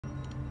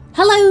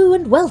Hello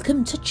and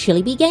welcome to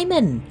Chilly Bee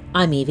Gaming.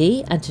 I'm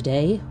Evie and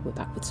today we're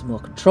back with some more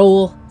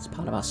Control as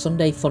part of our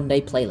Sunday Fun Day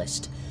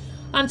playlist.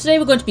 And today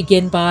we're going to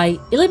begin by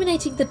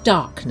eliminating the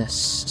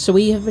darkness. So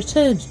we have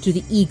returned to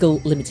the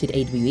Eagle Limited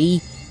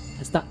AWE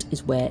as that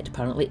is where it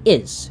apparently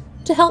is,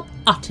 to help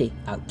Artie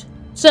out.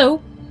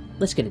 So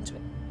let's get into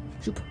it.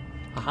 Shoop.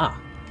 Aha.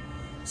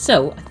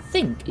 So I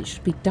think it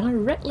should be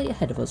directly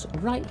ahead of us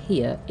right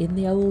here in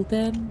the old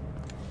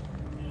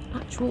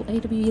actual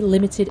AWE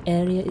Limited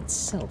area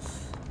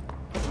itself.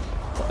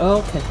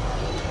 Okay.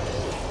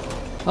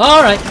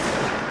 Alright.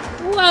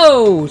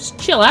 Whoa!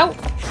 Chill out.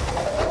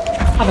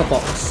 Have a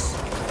box.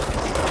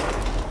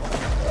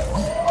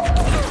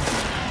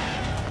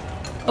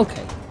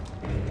 Okay.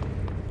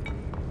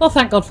 Well,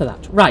 thank God for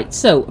that. Right,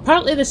 so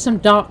apparently there's some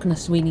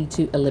darkness we need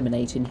to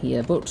eliminate in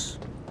here, but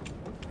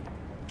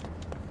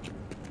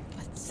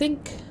I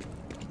think...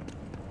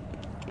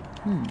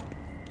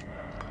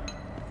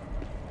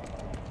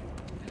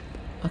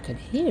 I can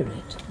hear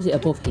it. Is it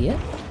above here?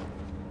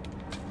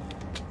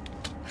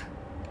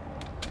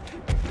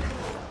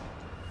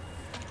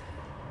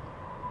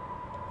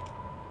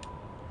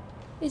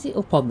 Is it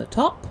up on the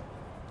top?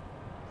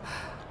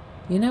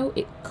 You know,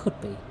 it could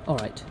be.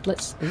 Alright,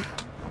 let's...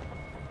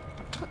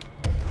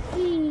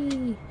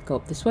 go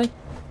up this way.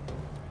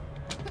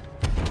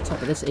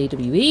 Top of this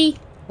AWE.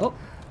 Oh.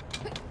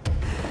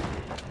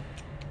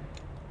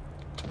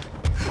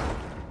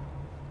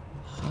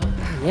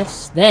 Ah,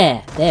 yes,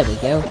 there. There we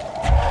go.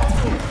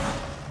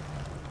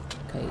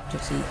 Okay,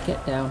 Jessie,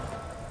 get down.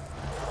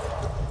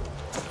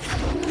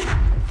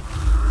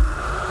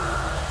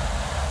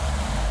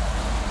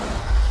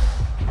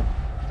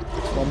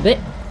 One bit.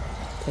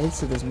 Okay,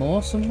 so there's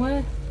more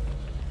somewhere.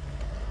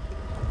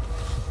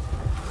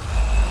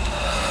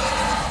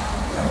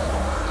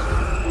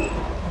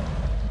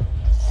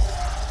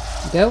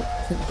 There we go.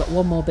 I think we've got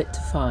one more bit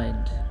to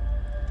find.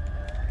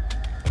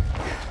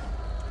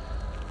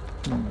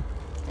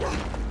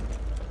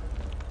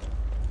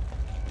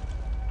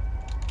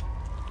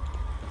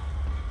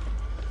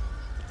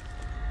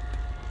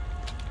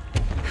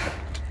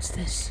 What's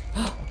this?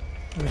 Oh,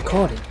 a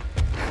recording.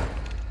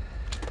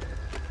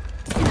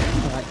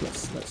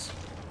 Let's...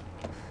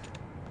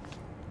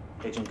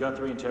 Agent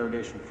Guthrie,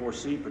 interrogation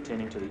 4C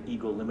pertaining to the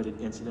Eagle Limited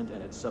incident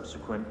and its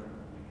subsequent,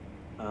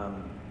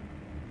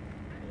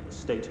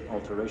 state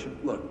alteration.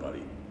 Look,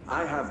 buddy,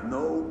 I have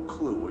no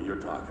clue what you're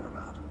talking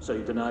about. So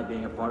you deny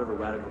being a part of a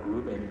radical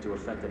group aiming to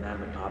affect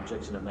inanimate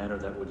objects in a manner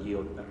that would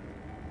yield,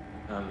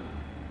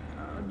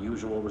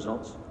 unusual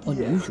results?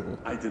 Unusual?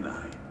 Yeah, I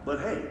deny. But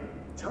hey,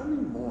 tell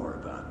me more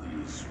about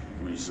these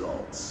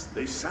results.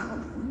 They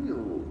sound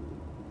real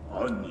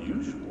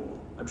unusual.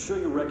 I'm sure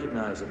you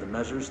recognize that the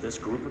measures this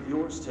group of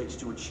yours takes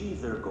to achieve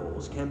their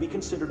goals can be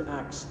considered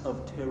acts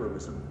of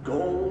terrorism.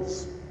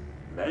 Goals?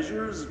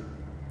 Measures?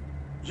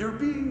 You're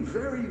being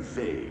very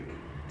vague.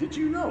 Did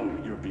you know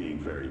you're being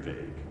very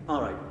vague?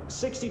 All right,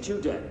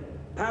 62 dead.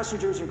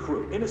 Passengers and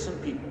crew,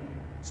 innocent people.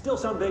 Still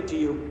sound vague to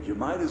you? You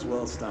might as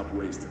well stop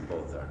wasting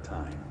both our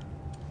time.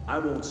 I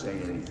won't say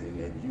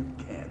anything, and you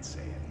can't say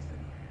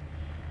anything.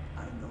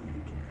 I know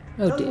you can't.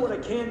 Oh, Tell dear. you what I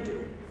can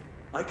do.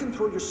 I can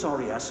throw your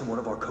sorry ass in one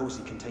of our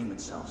cozy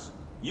containment cells.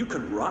 You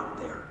can rot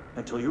there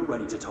until you're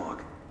ready to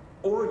talk.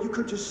 Or you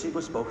could just save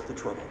us both the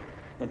trouble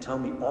and tell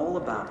me all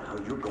about how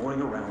you're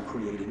going around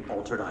creating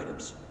altered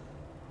items.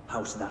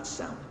 How's that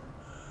sound?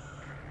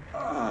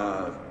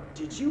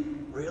 Did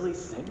you really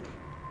think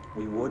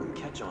we wouldn't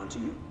catch on to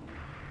you?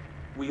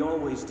 We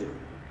always do.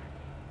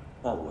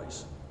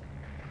 Always.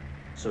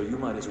 So you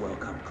might as well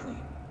come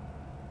clean.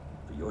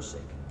 For your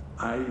sake.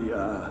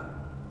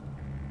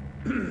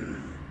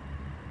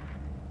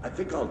 I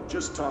think I'll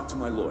just talk to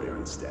my lawyer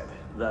instead.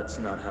 That's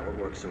not how it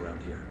works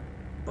around here,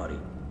 buddy.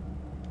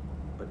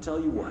 But tell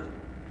you what,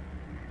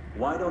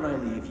 why don't I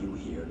leave you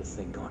here to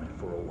think on it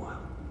for a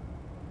while?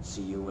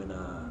 See you in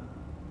a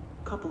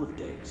couple of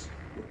days.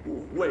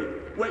 Wait!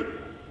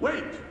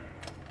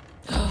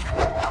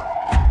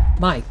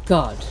 My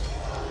God.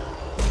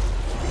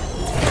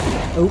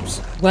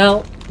 Oops.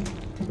 Well,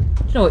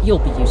 you know what? You'll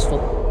be useful.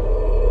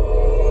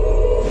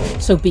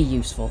 So be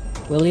useful,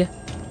 will you?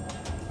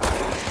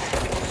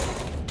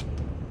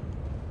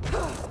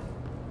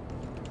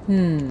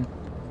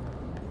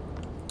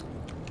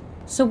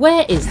 So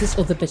where is this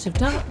other bit of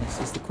darkness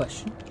is the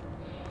question.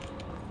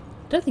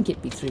 I don't think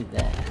it'd be through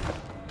there.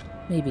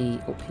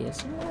 Maybe up here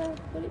somewhere,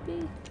 would it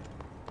be?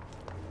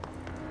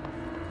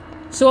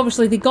 So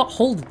obviously they got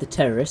hold of the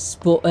terrorists,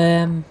 but,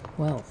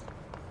 well...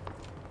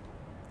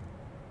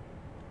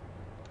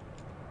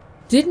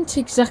 didn't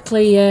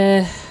exactly,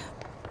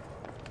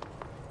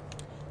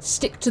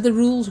 stick to the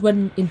rules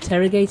when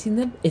interrogating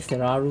them, if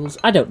there are rules.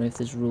 I don't know if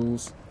there's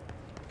rules.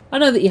 I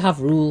know that you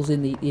have rules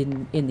in the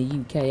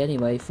UK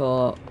anyway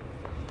for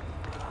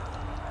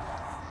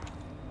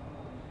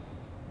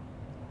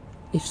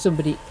if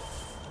somebody...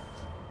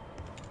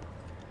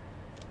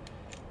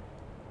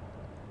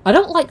 I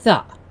don't like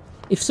that.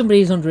 if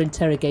somebody is under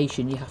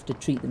interrogation, you have to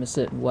treat them a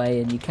certain way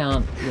and you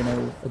can't, you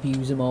know,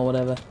 abuse them or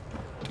whatever.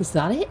 Is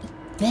that it?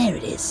 There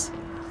it is.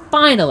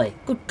 Finally!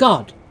 Good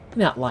God! Give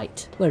me that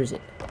light. Where is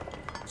it?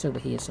 It's over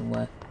here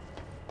somewhere.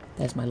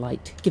 There's my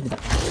light. Give me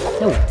that light.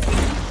 No.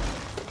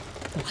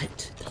 The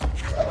light. The light.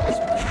 That's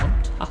what I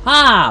want.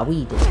 Ha-ha!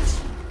 We did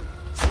it.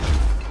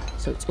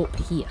 So it's up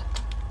here.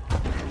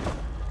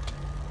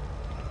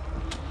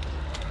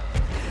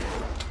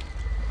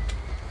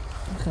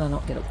 How can I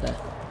not get up there?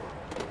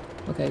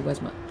 Okay,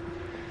 where's my...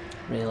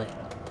 Really?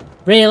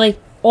 Really?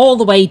 All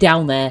the way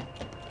down there?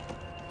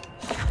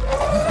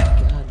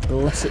 God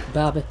bless it,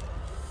 Barbie.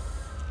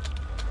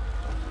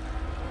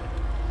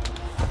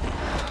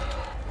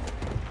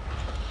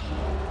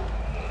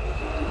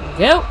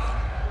 There we go.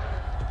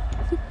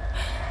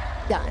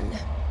 Done.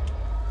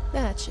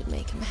 That should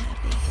make him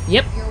happy.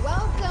 Yep. You're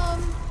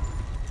welcome.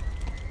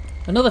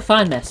 Another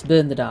fine mess.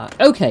 Burn the dark.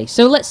 Okay,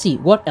 so let's see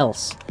what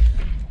else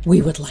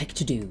we would like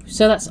to do.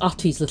 So that's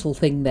Artie's little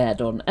thing there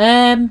done.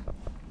 I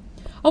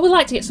would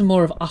like to get some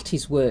more of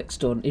Artie's works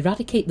done.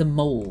 Eradicate the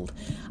mould.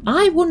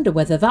 I wonder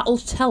whether that'll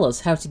tell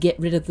us how to get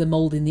rid of the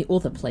mould in the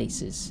other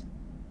places.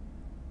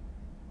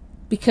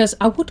 Because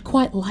I would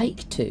quite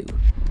like to.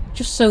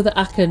 Just so that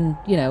I can,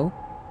 you know...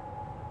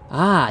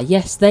 Ah,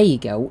 yes, there you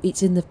go.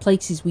 It's in the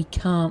places we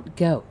can't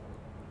go.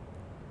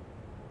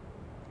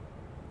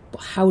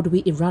 But how do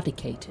we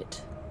eradicate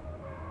it?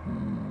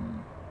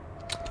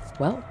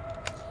 Well,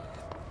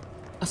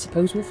 I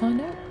suppose we'll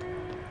find out.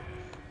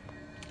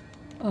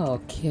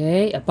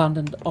 Okay,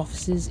 abandoned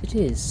offices it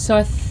is.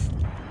 So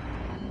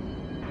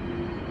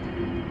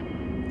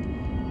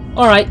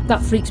Alright,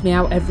 that freaks me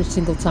out every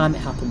single time it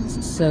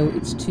happens. So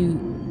it's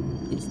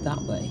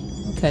that way.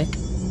 Okay.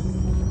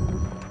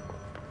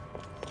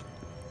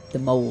 The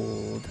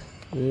mould.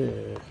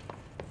 Ugh.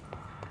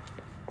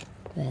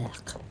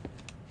 Ugh.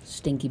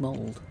 Stinky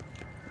mould.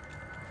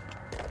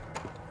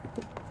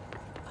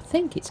 I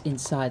think it's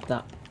inside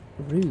that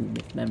room,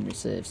 if memory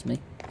serves me.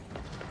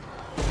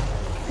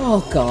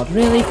 Oh God,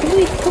 really? Can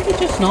we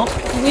just not?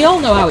 We all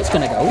know how it's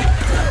gonna go.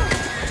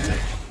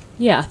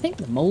 Yeah, I think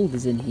the mould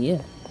is in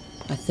here.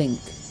 I think.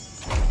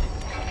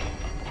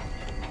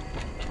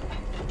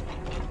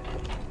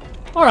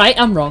 Alright,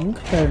 I'm wrong.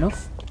 Fair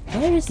enough.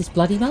 Where is this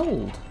bloody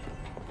mould?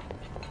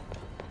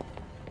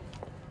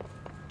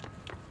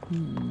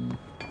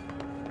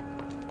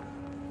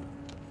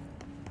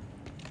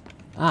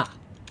 Ah,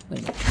 wait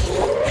a minute.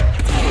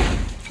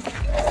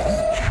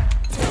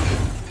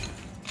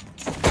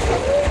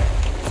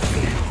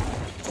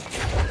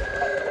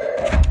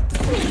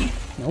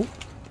 Nope.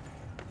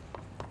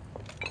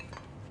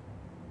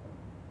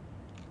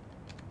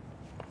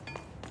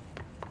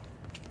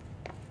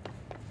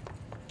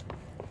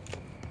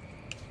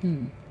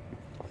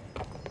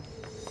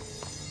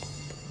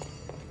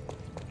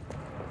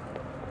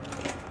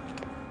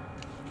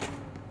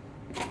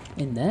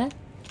 In there?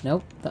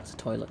 Nope, that's a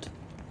toilet.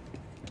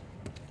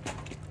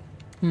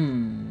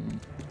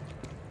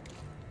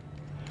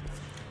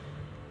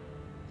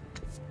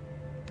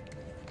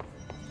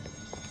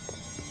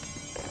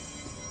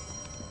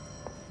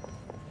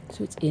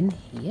 So it's in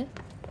here?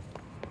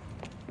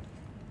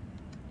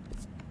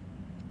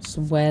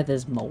 Somewhere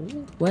there's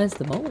mould? Where's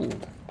the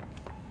mould?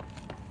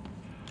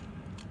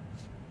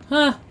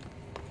 Huh.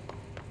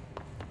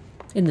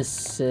 In the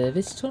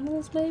service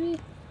tunnels, maybe?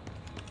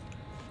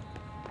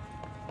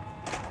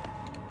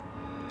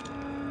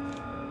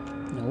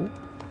 No.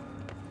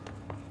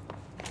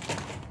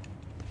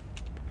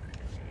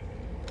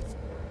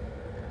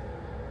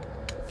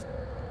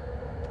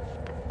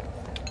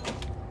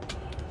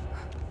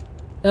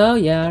 Oh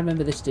yeah, I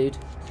remember this dude.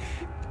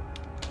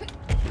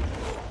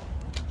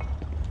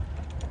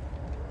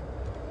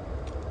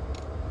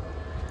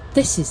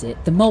 This is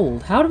it, the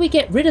mould. How do we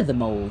get rid of the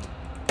mould?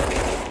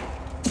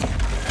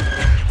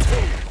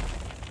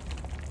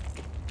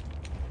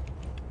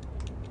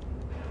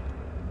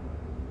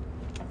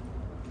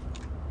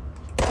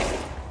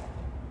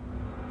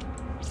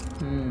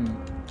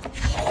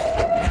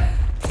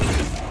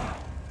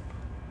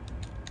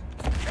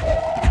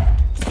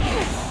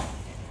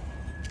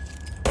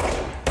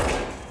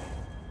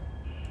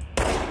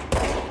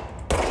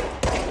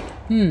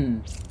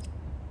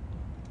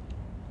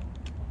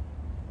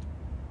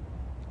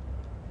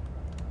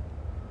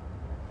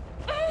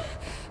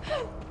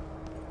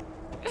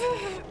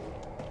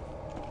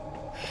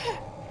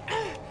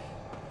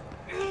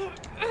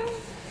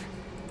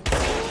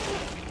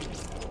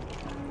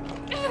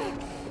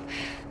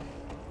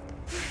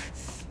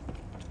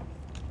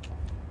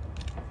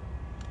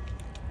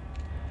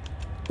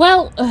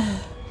 Well,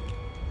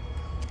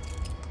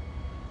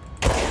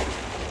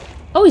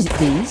 oh, is it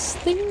these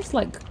things?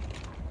 Like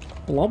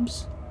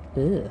blobs?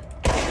 Ugh.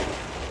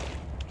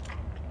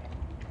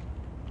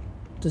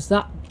 Does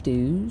that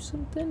do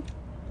something?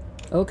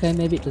 Okay,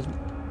 maybe it doesn't.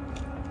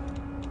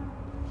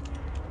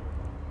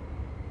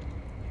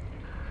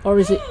 Or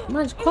is it?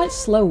 Man, it's quite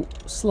slow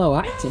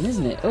acting,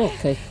 isn't it? Oh,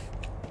 okay.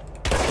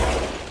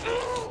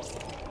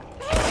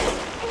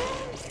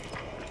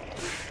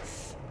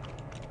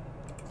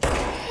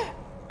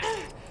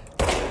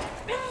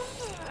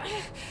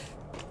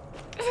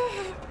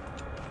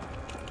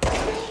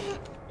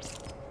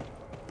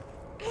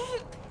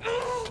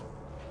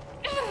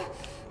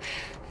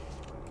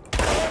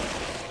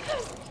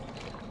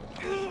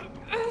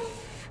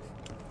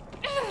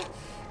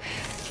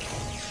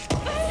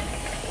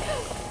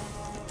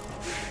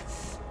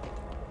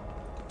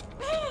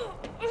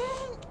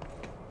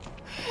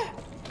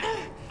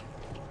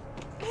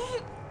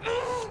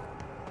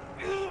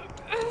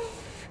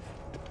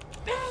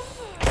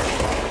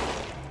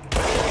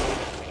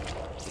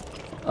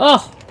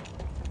 Oh!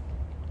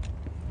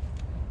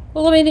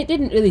 Well, I mean, it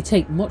didn't really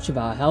take much of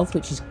our health,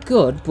 which is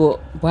good, but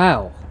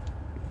wow.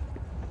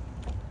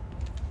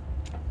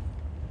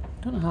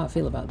 I don't know how I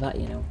feel about that,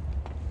 you know.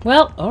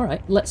 Well,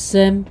 alright, let's,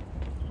 There's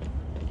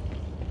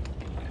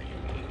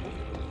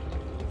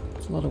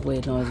a lot of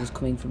weird noises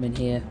coming from in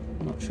here.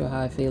 I'm not sure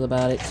how I feel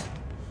about it.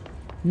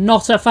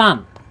 Not a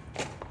fan!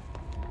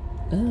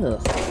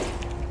 Ugh.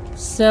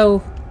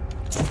 So...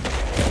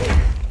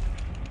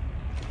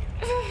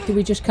 do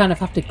we just kind of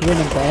have to grin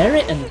and bear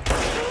it and...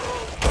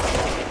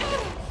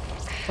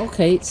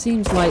 okay, it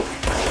seems like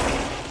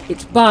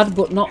it's bad,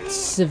 but not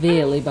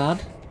severely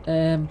bad.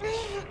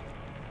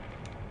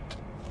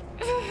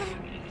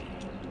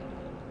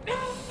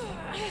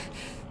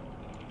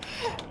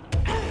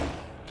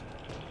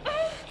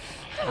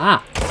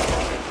 Ah!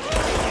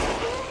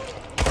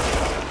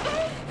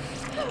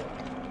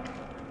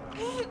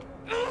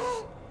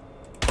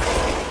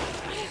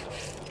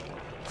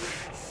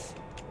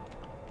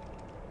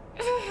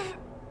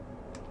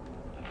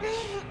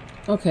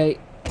 Okay.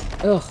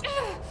 Ugh.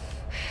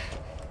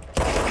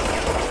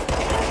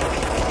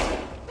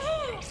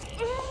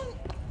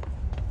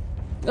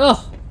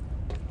 Ugh.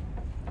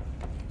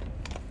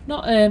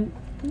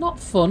 Not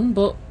fun,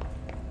 but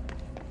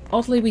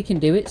oddly we can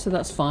do it, so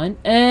that's fine.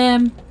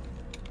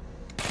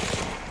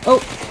 Oh,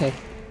 okay.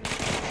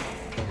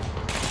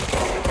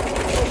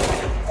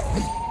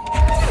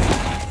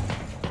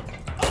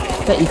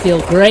 Bet you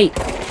feel great.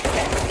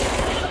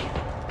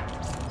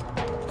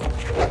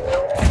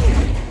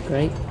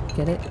 Great,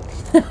 get it?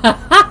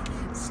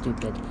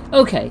 Stupid.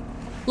 Okay,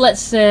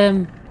 let's,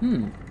 So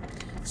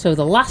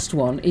the last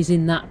one is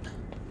in that...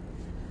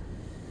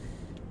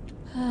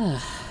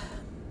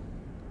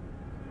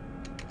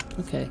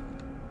 okay.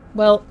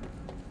 Well...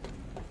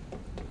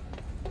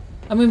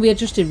 I mean, we are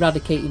just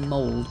eradicating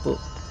mould, but...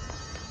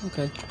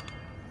 okay.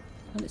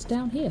 And it's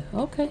down here.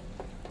 Okay.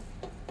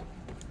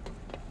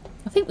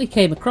 I think we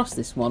came across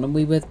this one and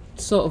we were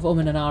sort of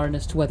umming and ahhing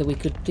as to whether we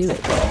could do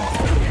it.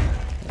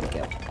 There we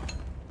go.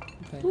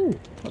 Okay. Ooh,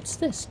 what's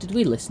this? Did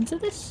we listen to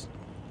this?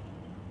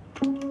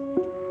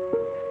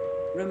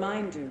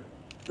 Reminder.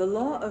 The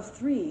law of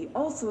 3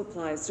 also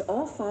applies to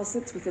all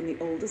faucets within the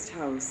oldest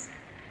house.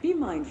 Be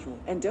mindful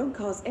and don't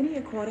cause any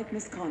aquatic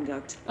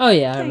misconduct. Oh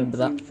yeah, I remember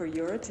that. Thank you for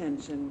your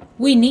attention.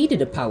 We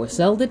needed a power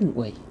cell, didn't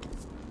we?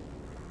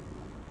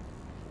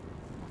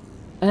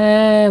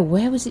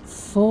 Where was it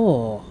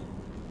for?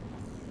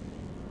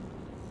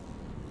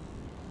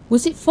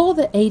 Was it for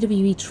the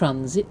AWE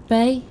Transit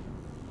Bay?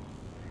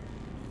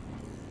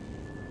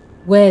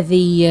 Where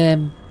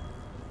the,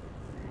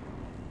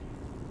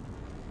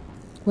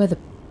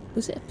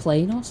 was it a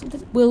plane or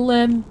something? We'll,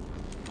 oh,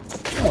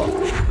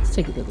 let's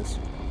take it with us.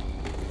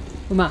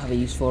 We might have a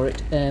use for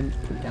it. Put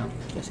it down,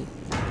 Jesse.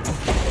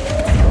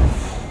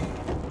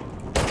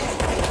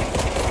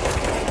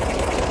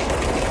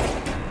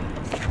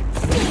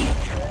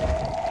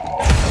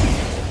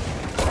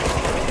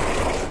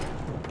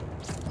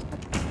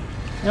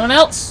 Anyone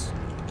else?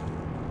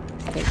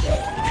 Okay.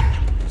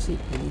 Let's see,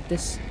 we need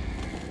this.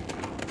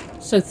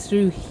 So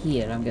through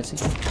here, I'm guessing.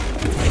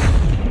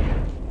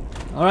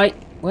 Alright,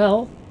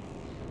 well.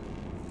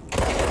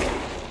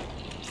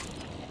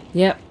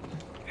 Yep.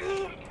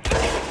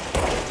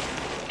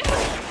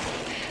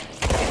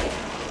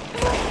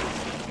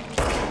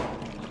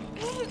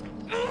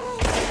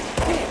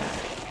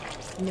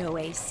 No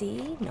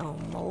AC, no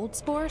mold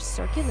spore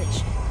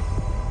circulation.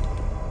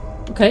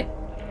 Okay.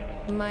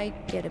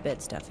 Might get a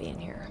bit stuffy in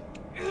here.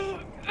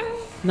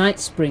 Night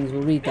Springs,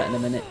 we'll read that in a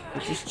minute.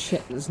 We'll just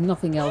check there's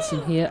nothing else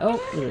in here. Oh,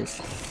 there is.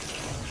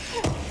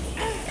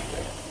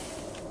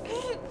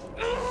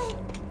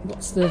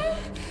 What's the...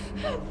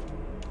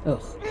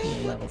 oh,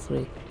 level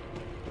 3.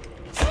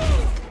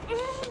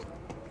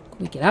 Can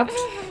we get out?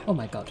 Oh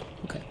my god,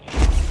 okay.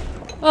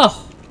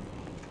 Oh!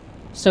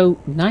 So,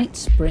 Night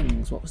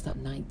Springs. What was that?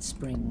 Night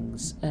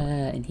Springs.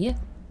 In here?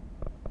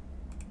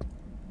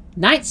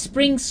 Night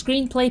Springs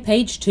screenplay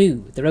page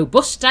 2. The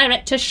robust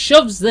director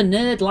shoves the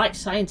nerd-like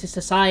scientist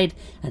aside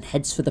and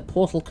heads for the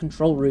portal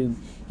control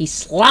room. He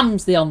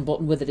slams the on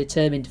button with a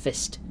determined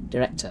fist.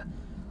 Director.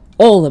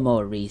 All the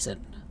more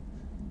reason.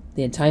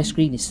 The entire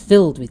screen is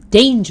filled with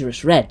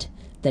dangerous red.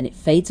 Then it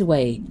fades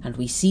away and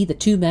we see the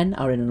two men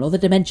are in another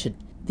dimension.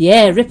 The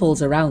air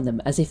ripples around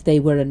them as if they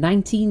were a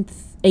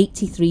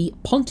 1983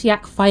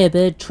 Pontiac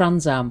Firebird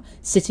Trans Am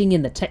sitting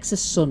in the Texas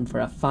sun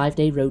for a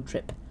 5-day road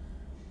trip.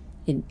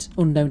 Int.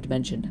 Unknown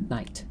dimension.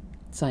 Night.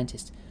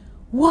 Scientist.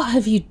 What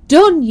have you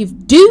done?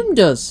 You've doomed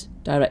us!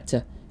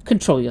 Director.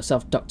 Control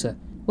yourself, Doctor.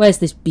 Where's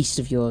this beast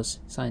of yours?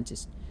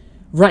 Scientist.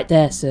 Right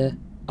there, sir.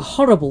 A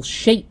horrible,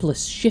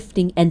 shapeless,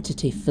 shifting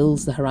entity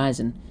fills the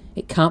horizon.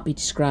 It can't be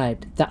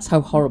described. That's how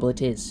horrible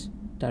it is.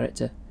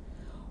 Director.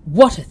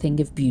 What a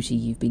thing of beauty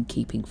you've been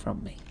keeping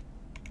from me.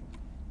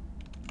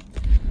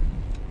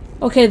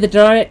 Okay, the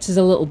director's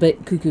a little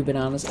bit cuckoo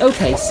bananas.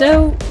 Okay,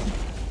 so...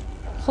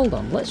 hold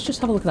on, let's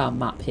just have a look at our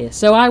map here.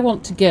 So I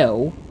want to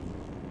go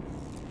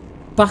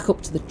back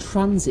up to the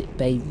transit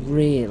bay,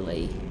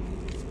 really.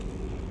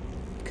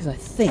 because I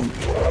think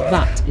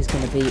that is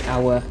going to be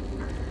our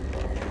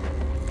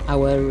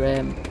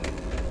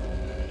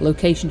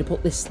location to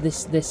put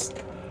this.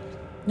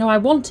 No, I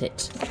want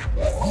it. Oh,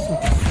 for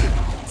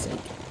God's sake.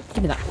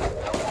 Give me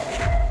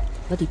that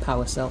bloody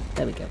power cell.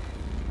 There we go.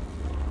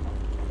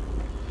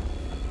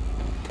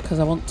 Because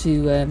I want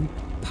to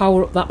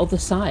power up that other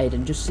side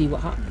and just see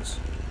what happens.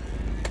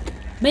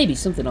 Maybe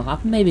something will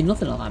happen. Maybe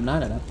nothing will happen. I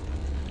don't know.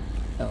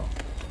 Oh.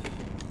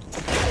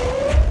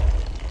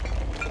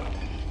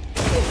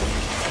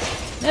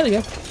 There we go.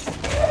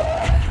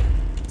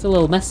 It's a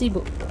little messy,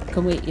 but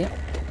can we? Yep.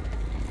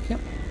 Yep.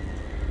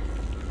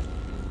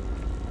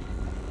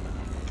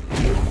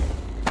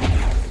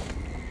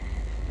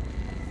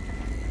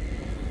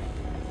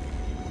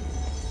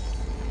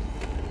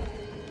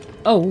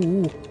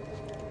 Oh.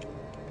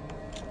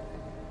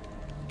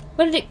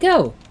 Where did it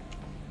go?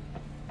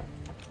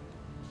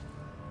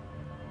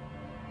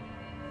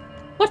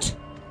 What?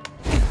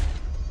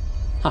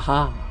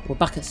 Haha, we're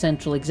back at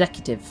Central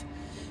Executive.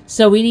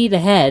 So we need to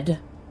head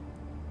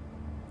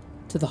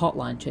to the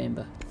Hotline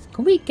Chamber.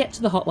 Can we get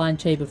to the Hotline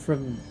Chamber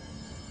from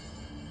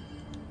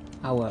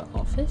our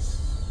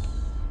office?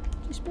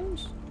 I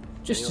suppose?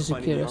 Just as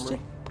a curiosity.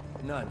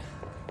 None.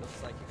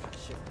 Looks like it got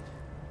shifted.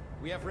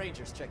 We have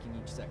rangers checking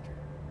each sector.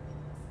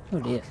 Oh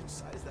dear. Whose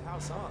side is the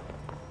house on?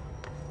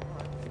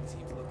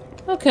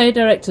 Okay,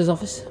 director's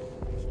office.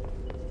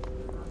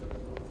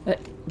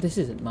 This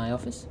isn't my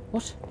office.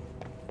 What?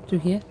 Through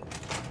here?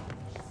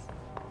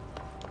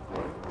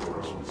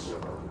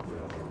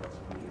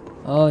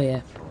 Oh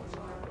yeah.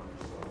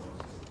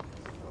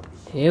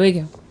 Here we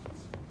go.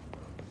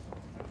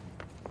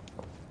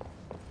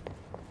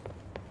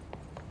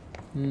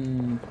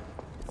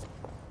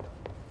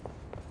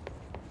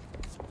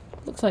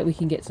 Looks like we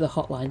can get to the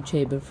Hotline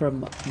Chamber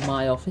from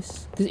my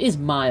office. Because it is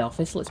my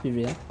office, let's be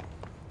real.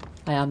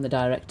 I am the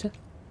director.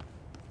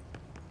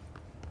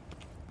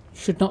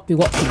 Should not be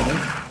watching me.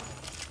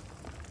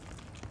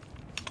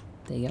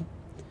 There you go.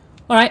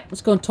 Alright,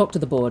 let's go and talk to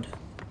the board.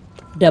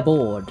 The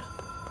board.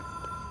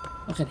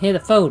 I can hear the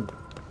phone.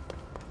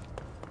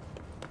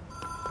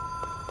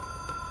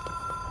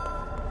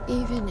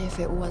 Even if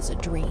it was a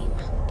dream,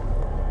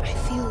 I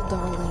feel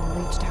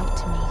Darling reached out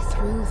to me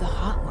through the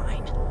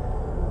hotline.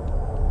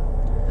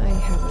 I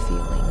have a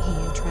feeling he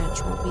and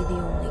Trench won't be the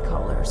only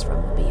callers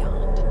from the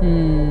beyond.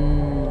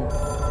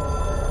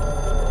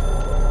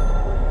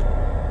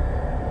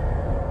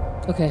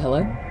 Okay,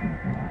 hello.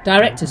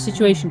 Director,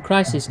 situation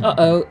crisis.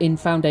 Uh-oh, in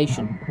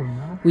Foundation.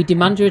 We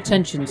demand your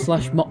attention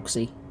 /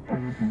 Moxie.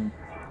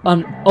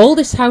 All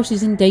this house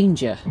is in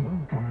danger.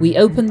 We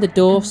open the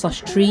door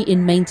 / tree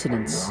in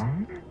maintenance.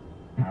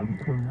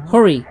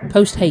 Hurry,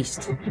 post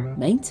haste.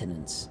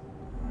 Maintenance?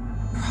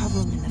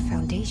 Problem in the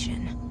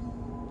Foundation.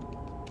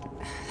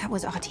 That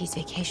was Auti's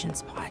vacation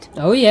spot.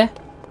 Oh yeah.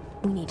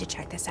 We need to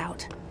check this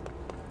out.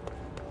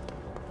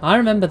 I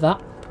remember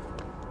that.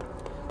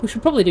 We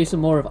should probably do some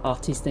more of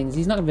Artie's things.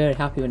 He's not very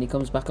happy when he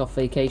comes back off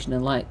vacation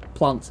and like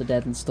plants are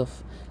dead and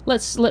stuff.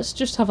 Let's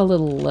just have a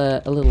little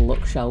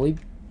look, shall we?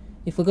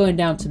 If we're going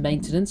down to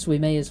maintenance, we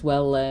may as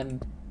well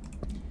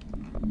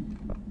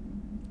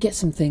get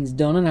some things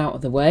done and out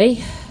of the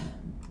way.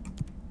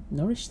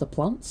 Nourish the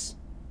plants.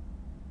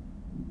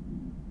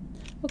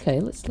 Okay,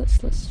 let's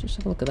just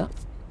have a look at that.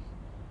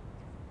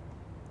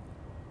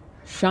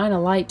 Shine a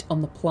light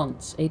on the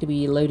plants.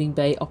 AWE loading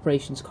bay,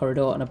 operations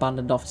corridor, and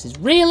abandoned offices.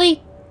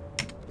 Really?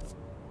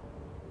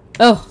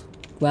 Oh,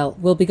 well,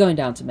 we'll be going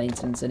down to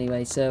maintenance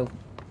anyway, so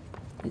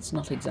it's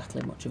not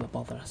exactly much of a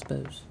bother, I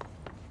suppose.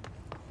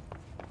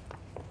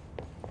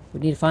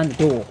 We need to find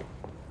the door.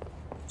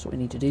 That's what we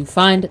need to do.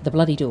 Find the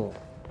bloody door.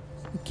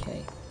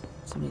 Okay,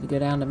 so we need to go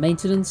down to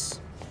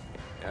maintenance.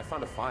 Yeah, I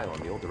found a file on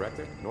the old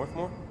director,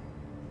 Northmore.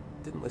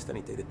 Didn't list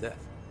any dated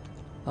death.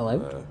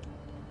 Hello?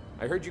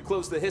 I heard you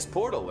closed the Hiss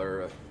portal,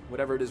 or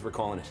whatever it is we're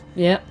calling it.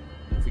 Yeah.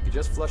 If we could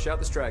just flush out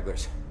the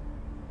stragglers.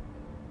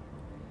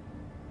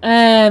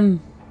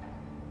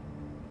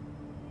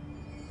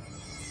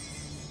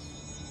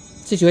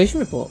 Situation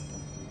report.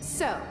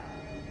 So,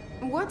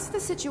 what's the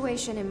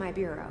situation in my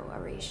bureau,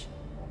 Arish?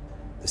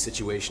 The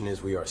situation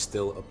is we are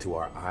still up to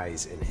our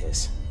eyes in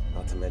Hiss.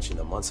 Not to mention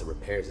the months of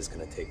repairs it's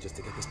gonna take just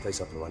to get this place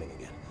up and running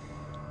again.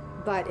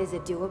 But is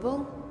it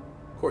doable?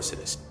 Of course it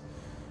is.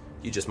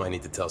 You just might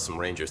need to tell some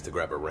rangers to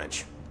grab a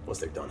wrench once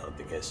they're done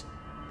hunting Hiss.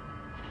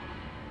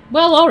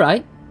 Well,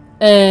 alright.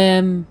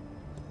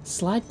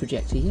 Slide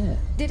projector, yeah.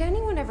 Did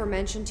anyone ever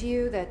mention to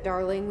you that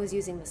Darling was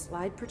using the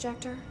slide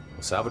projector?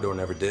 Well, Salvador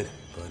never did,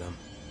 but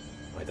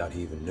I doubt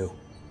he even knew.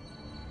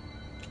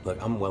 Look,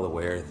 I'm well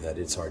aware that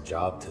it's our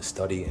job to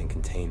study and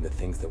contain the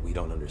things that we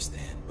don't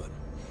understand, but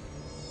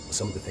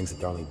some of the things that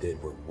Darling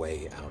did were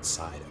way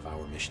outside of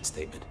our mission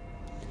statement.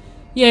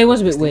 Yeah, it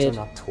was a bit These weird. things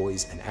are not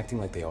toys, and acting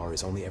like they are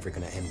is only ever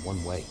going to end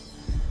one way.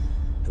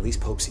 At least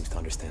Pope seems to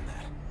understand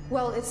that.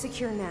 Well, it's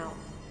secure now.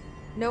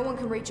 No one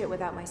can reach it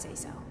without my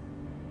say-so.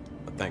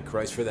 But thank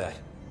Christ for that.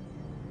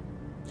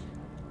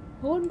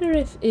 I wonder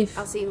if...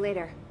 I'll see you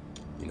later.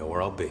 You know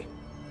where I'll be.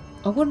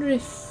 I wonder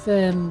if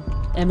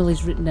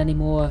Emily's written any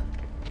more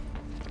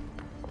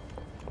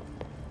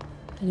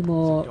Any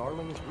more,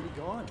 Darling is really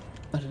gone.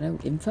 I don't know,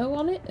 info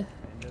on it? End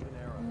of an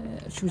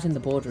era. She was in the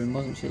boardroom,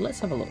 wasn't she? Let's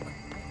have a look.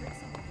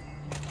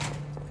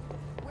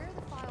 Where are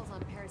the files on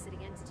parasitic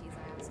entities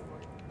I asked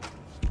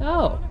for?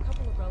 Oh.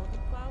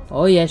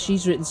 Oh yeah,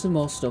 she's written some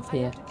more stuff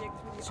here.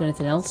 Is there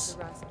anything else?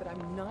 But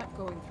I'm not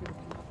going through the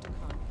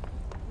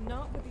Panopticon.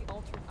 Not with the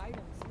altered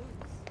items loose.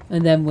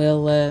 And then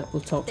we'll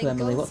talk to Then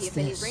Emily. go What's see if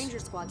this? any ranger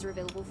squads are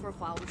available for a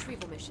file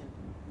retrieval mission.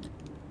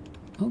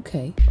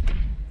 Okay.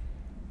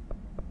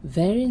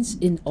 Variance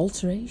in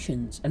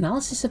alterations.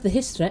 Analysis of the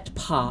Hiss threat,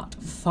 Part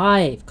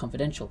 5.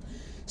 Confidential.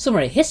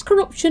 Summary. Hiss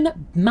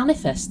corruption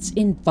manifests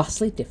in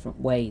vastly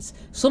different ways.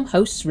 Some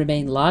hosts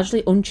remain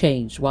largely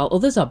unchanged, while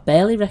others are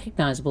barely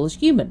recognisable as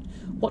human.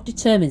 What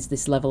determines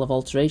this level of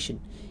alteration?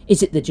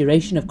 Is it the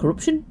duration of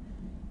corruption?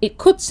 It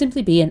could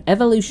simply be an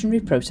evolutionary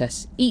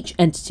process, each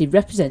entity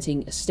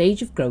representing a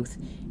stage of growth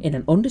in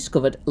an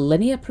undiscovered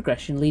linear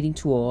progression leading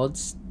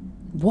towards...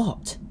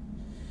 what?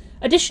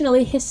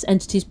 Additionally, Hiss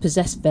entities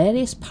possess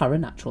various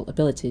paranatural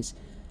abilities.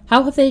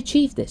 How have they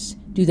achieved this?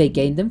 Do they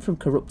gain them from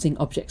corrupting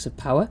objects of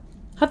power?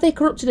 Have they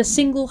corrupted a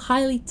single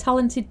highly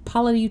talented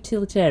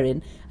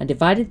para-utilitarian and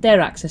divided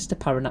their access to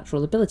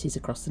paranatural abilities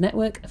across the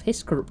network of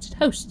Hiss corrupted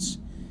hosts?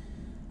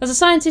 As a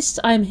scientist,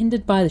 I am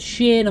hindered by the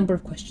sheer number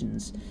of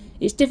questions.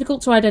 It's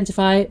difficult to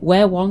identify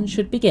where one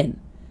should begin.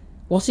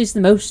 What is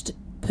the most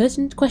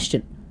pertinent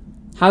question?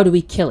 How do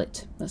we kill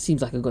it? That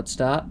seems like a good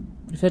start.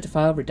 Refer to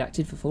file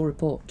redacted for full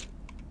report.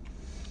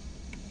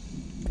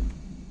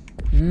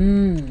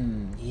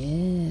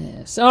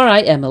 Yes.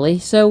 Alright, Emily.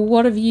 So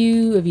what have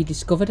you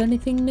discovered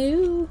anything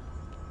new?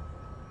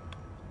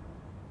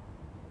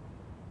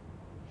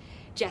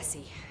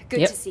 Jesse, good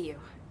to see you.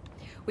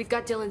 We've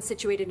got Dylan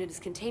situated in his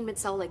containment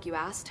cell like you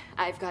asked.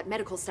 I've got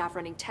medical staff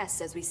running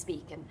tests as we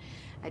speak, and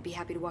I'd be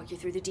happy to walk you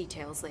through the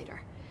details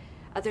later.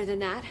 Other than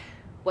that,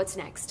 what's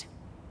next?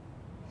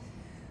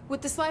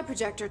 With the slide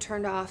projector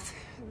turned off,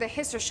 the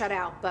Hiss are shut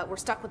out, but we're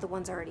stuck with the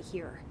ones already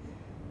here.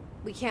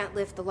 We can't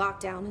lift the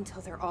lockdown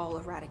until they're all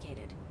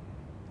eradicated.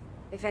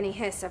 If any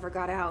Hiss ever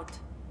got out,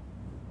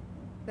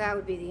 that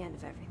would be the end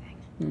of everything.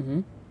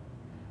 Mm-hmm.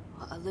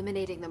 Well,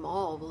 eliminating them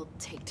all will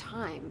take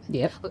time.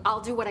 Yep. Look,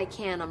 I'll do what I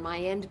can on my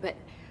end, but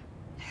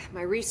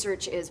my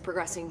research is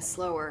progressing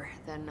slower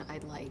than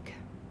I'd like.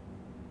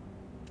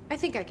 I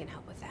think I can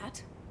help with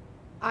that.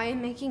 I am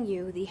making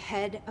you the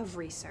head of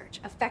research,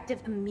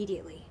 effective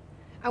immediately.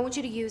 I want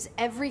you to use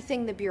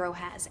everything the Bureau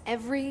has,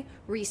 every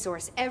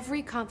resource,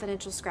 every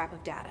confidential scrap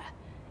of data,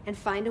 and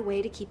find a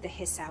way to keep the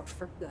Hiss out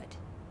for good.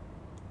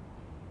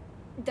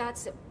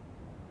 That's...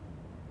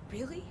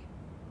 really?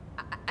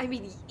 I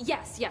mean,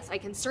 yes, I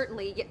can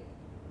certainly...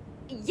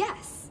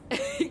 yes!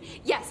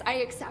 Yes, I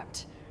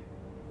accept.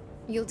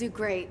 You'll do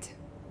great.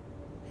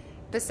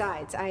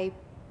 Besides, I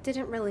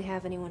didn't really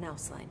have anyone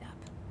else lined up.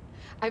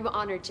 I'm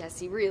honored,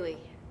 Jesse, really.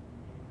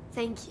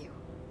 Thank you.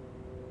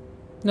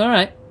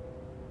 Alright.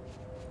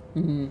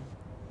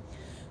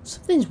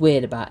 Something's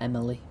weird about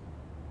Emily.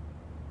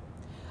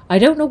 I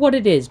don't know what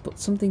it is, but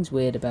something's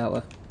weird about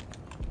her.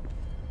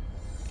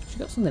 She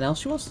got something else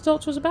she wants to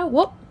talk to us about?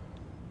 What?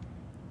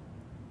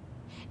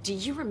 Do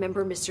you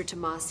remember Mr.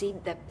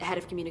 Tomasi, the head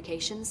of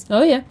communications?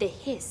 Oh, yeah. The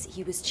Hiss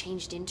he was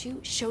changed into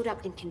showed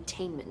up in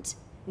containment,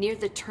 near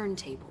the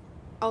turntable.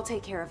 I'll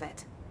take care of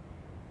it.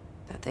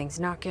 That thing's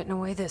not getting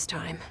away this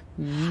time.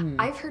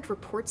 I've heard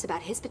reports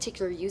about his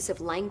particular use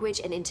of language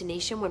and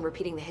intonation when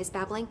repeating the Hiss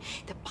babbling.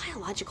 The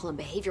biological and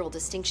behavioral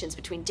distinctions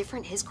between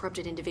different Hiss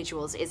corrupted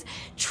individuals is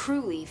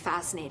truly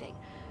fascinating.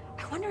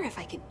 I wonder if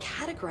I could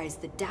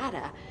categorize the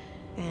data.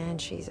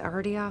 And she's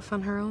already off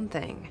on her own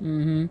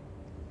thing.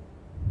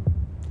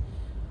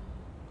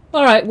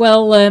 Alright,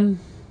 well,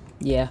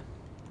 yeah.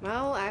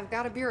 Well, I've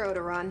got a bureau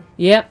to run.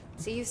 Yep.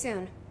 See you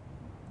soon.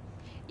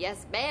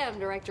 Yes, ma'am,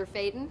 Director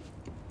Faden.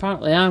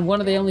 Apparently I'm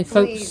one of the only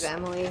folks... Please,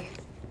 Emily.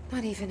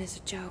 Not even as a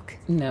joke.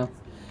 No.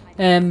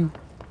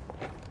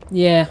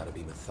 Yeah. Gotta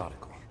be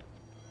methodical.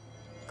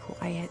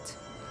 Quiet.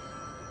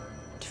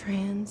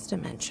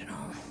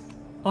 Trans-dimensional.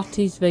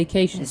 Otti's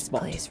vacation This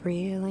spot. place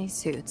really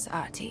suits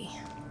Ati.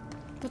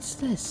 What's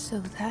this? So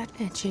that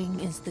etching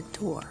is the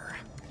door.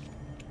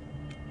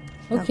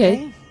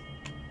 Okay.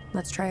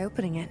 Let's try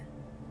opening it.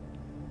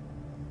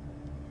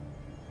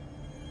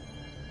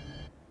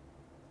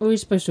 Are we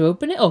supposed to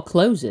open it or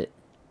close it?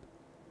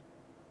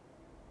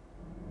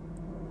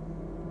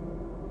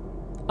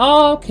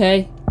 Oh,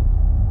 okay.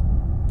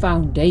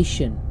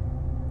 Foundation.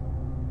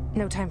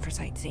 No time for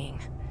sightseeing.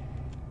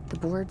 The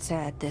board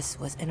said this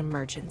was an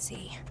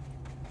emergency.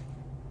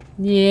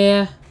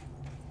 Yeah.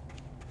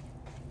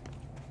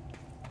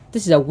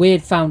 This is a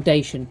weird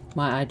foundation,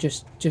 might I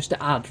just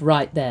add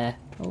right there.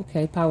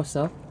 Okay, power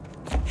cell.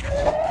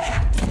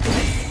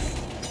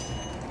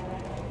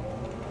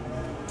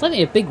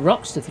 Plenty of big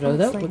rocks to throw,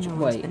 though. Looks like Which, no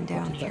wait, one's been what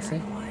down did here that say?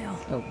 in a while.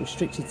 Oh,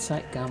 restricted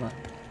site gamma.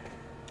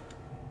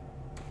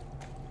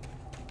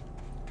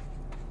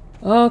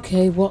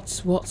 Okay,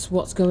 what's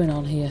going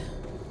on here?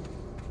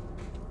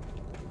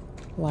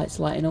 Lights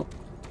lighting up.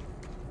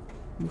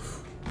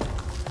 Oof.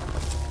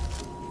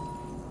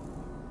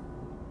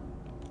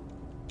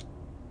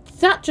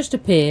 that just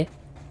appear?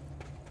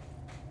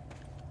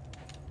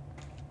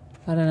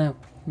 I don't know.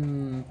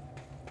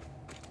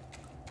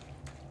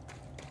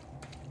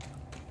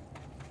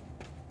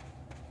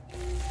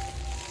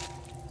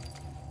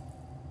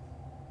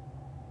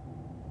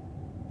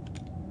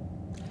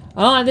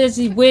 Oh, there's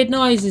these weird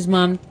noises,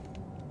 man.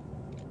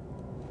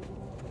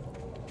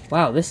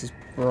 Wow, this is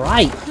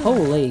bright.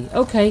 Holy.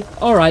 Okay,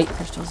 alright.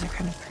 Crystals are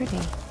kind of pretty.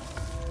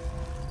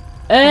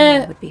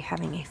 I would be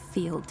having a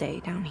field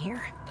day down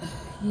here.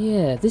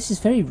 Yeah, this is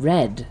very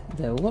red,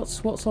 though.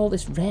 What's all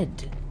this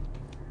red?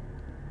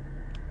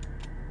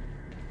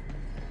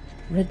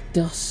 Red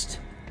dust.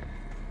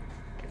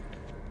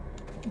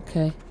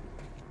 Okay.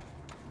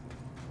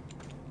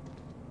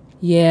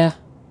 Yeah.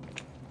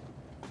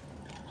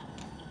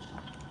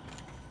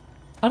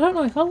 I don't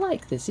know if I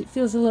like this. It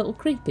feels a little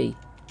creepy.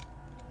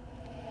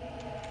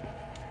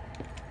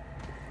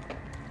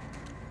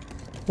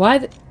 Why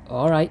the...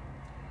 Alright.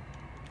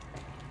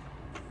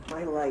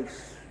 My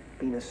life's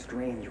been a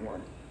strange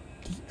one.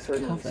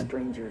 Certainly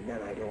stranger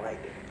than I'd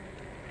like.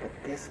 But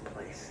this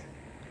place,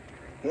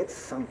 it's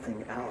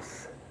something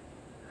else.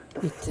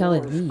 The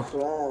floors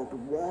crawl, the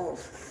walls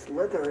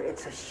slither.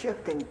 It's a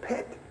shifting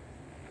pit.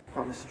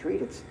 On the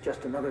street, it's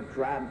just another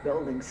drab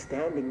building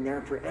standing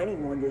there for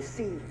anyone to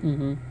see.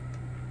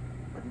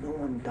 But no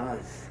one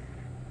does.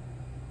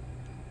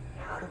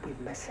 How did we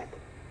miss it?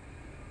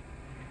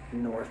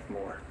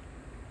 Northmore.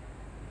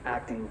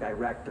 Acting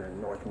director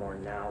in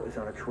Northmore now is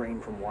on a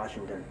train from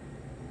Washington.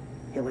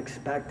 He'll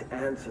expect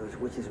answers,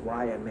 which is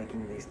why I'm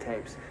making these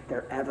tapes.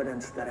 They're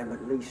evidence that I'm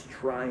at least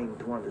trying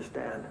to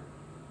understand.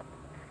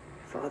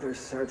 Father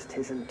searched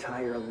his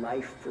entire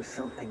life for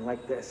something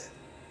like this,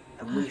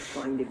 and we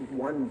find it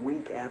 1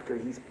 week after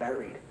he's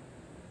buried.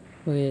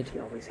 Weird. He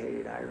always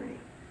hated irony.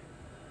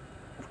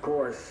 Of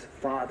course,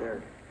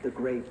 Father, the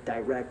great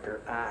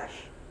director,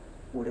 Ash,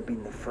 would have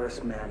been the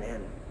first man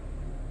in.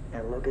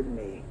 And look at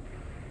me,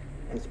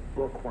 his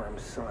bookworm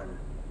son,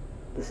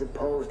 the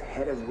supposed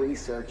head of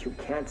research who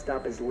can't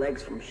stop his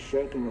legs from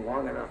shaking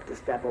long enough to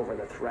step over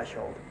the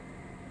threshold.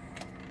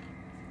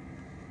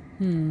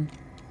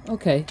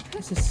 Okay,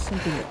 is there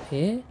something up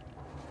here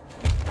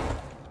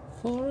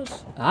for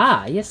us?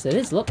 Ah, yes there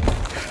is, look.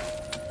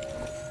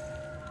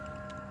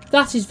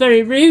 That is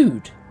very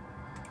rude.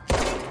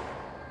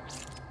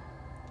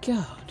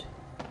 God.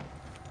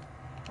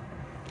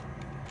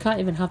 Can't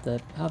even have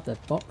the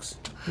box,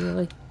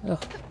 really. Oh.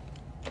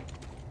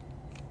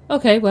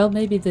 Okay, well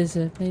maybe there's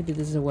a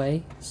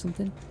way,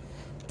 something.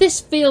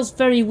 This feels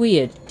very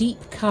weird.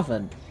 Deep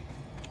cavern.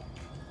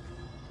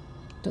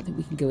 Don't think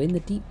we can go in the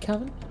deep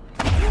cavern.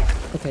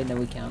 Okay, no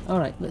we can't. All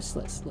right, let's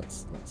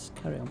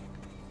carry on.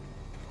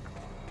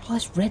 Oh,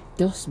 this red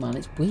dust, man.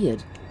 It's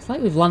weird. It's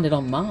like we've landed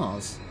on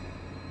Mars.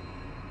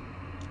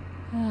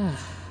 I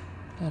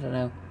don't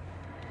know.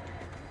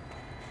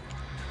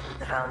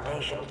 The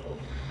foundation.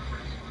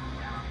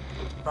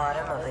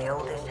 Bottom of the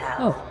oldest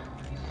house. Oh.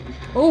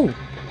 Oh.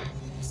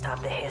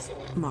 Stop the hiss.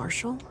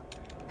 Marshall?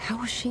 How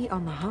was she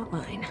on the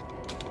hotline?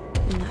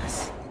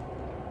 Unless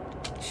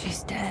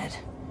she's dead.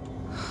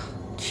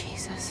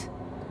 Jesus.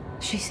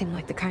 She seemed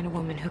like the kind of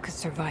woman who could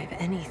survive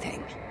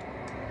anything.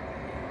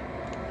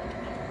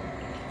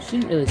 She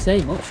didn't really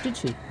say much, did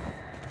she?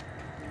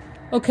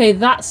 Okay,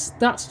 that's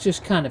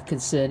just kind of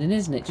concerning,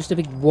 isn't it? Just a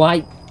big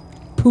white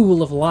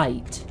pool of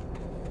light.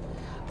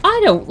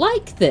 I don't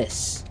like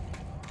this.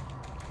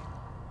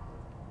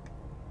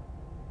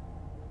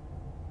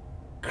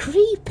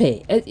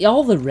 Creepy.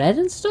 All the red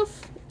and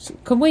stuff.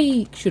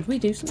 Should we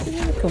do something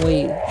here? Can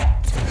we?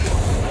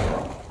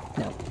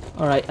 No.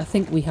 Alright, I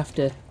think we have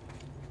to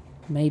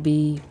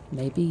maybe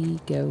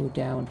go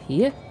down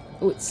here.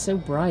 Oh, it's so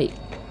bright.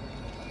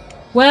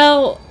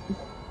 Well,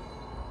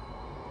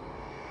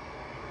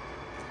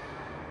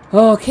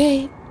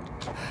 okay.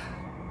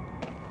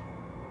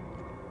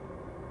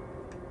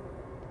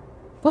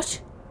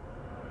 What?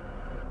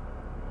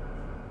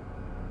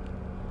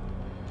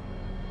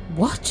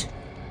 What?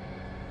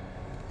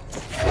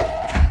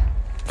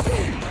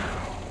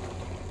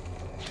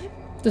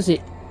 Does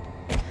it?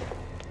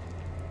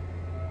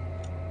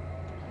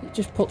 It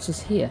just puts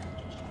us here.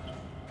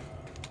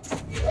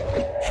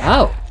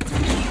 Oh.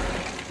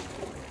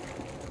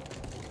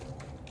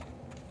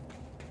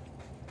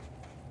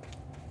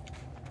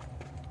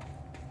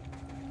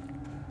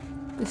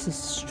 This is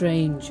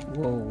strange.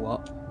 Whoa,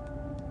 what?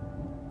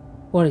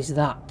 What is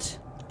that?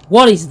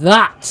 What is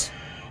that?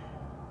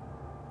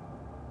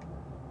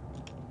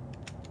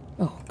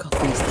 Oh, God,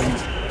 these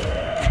things.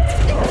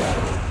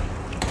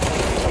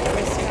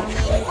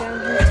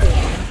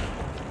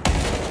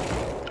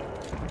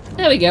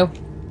 There we go.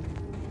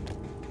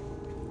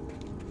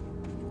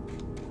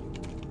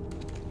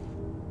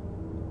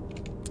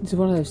 It's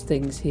one of those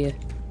things here.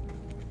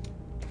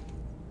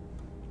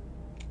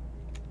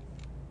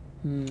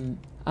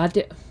 I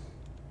do.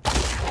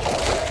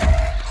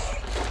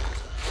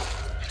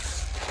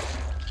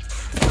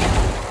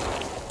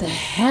 The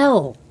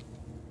hell?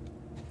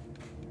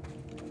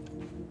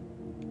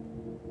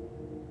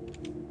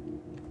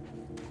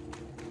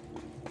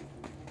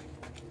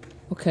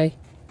 Okay.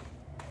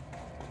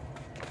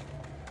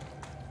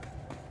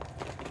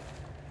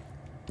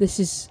 This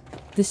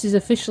is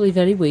officially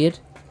very weird.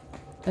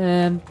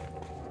 Whoa,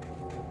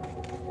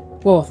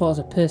 I thought there was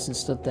a person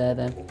stood there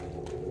then.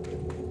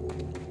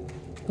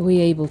 Are we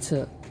able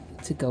to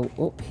go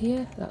up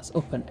here? That's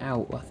up and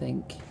out, I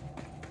think.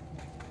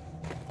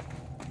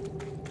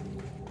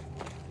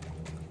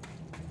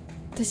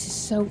 This is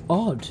so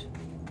odd.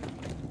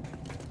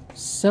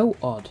 So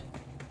odd.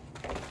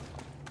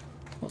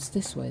 What's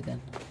this way then?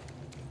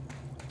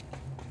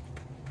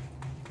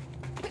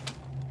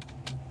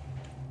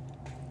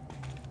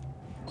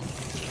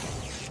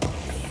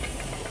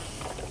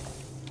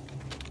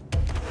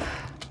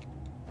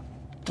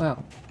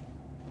 Wow.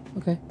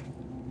 Okay.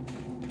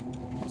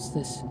 What's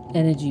this?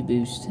 Energy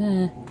boost.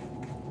 I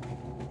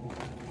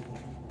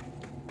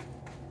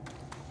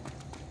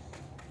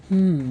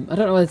don't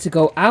know whether to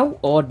go out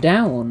or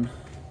down.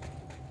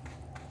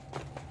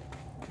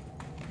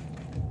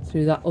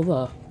 Through that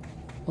other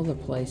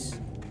place.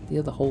 The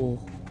other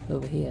hole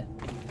over here.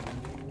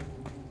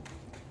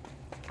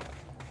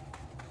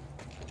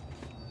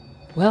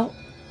 Well.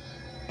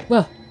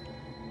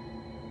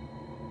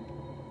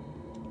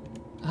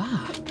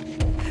 Ah.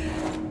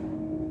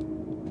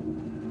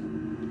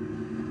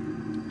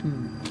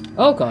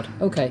 Oh god,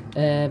 okay.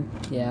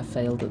 Yeah, I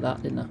failed at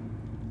that, didn't I?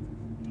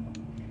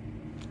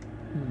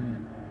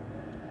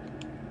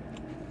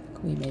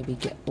 Can we maybe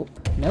get up?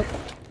 Nope.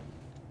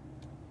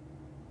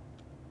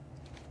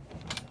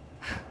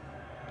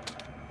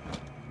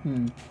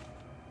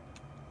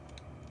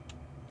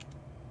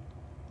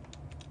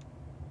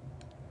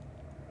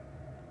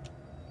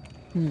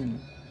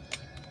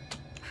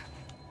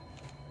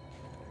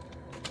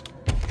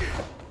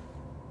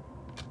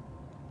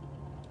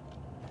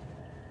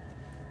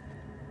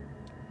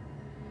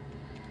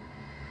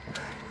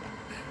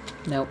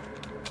 Nope.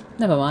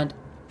 Never mind.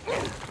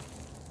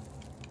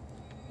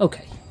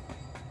 Okay.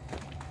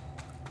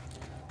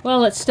 Well,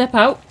 let's step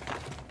out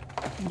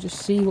and just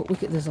see what we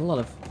can. There's a lot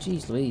of.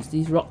 Jeez Louise,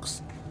 these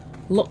rocks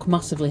look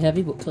massively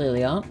heavy, but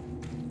clearly aren't.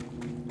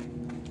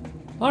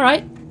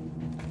 Alright.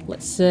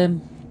 Let's,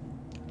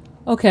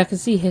 okay, I can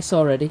see hiss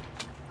already.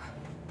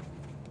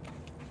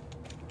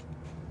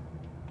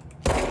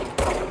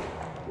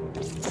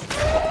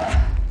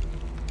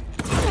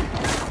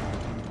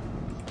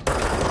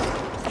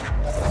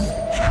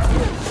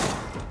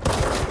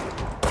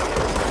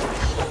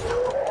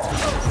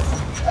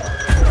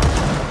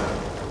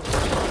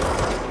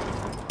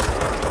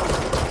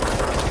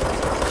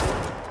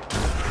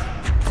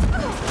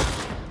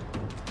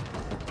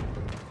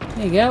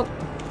 There you go.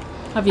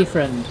 Have your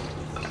friend.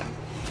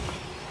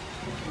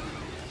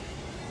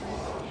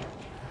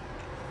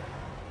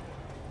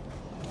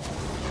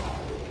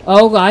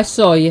 Oh, I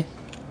saw you.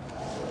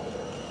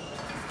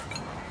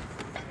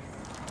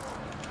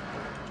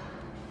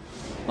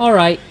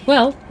 Alright,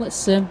 well,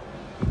 let's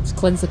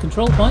cleanse the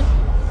control point.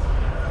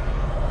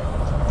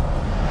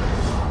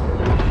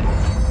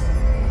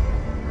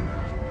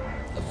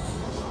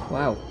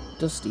 Wow,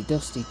 dusty,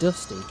 dusty,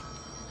 dusty.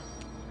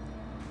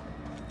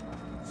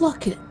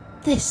 Look at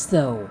this,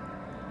 though.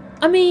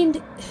 I mean,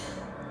 are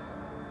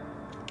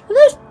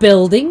those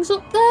buildings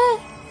up there?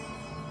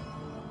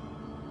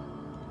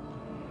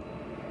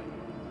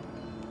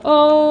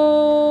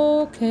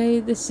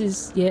 Okay, this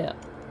is, yeah.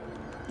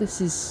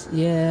 This is,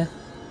 yeah.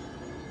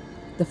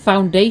 The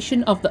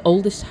foundation of the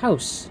oldest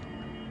house.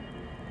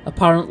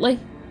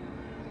 Apparently.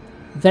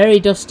 Very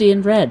dusty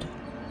and red.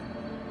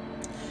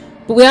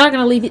 But we are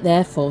going to leave it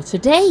there for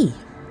today.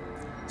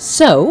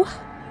 So,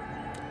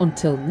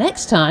 until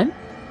next time,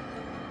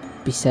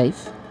 be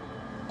safe,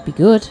 be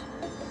good,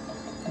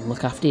 and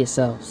look after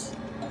yourselves.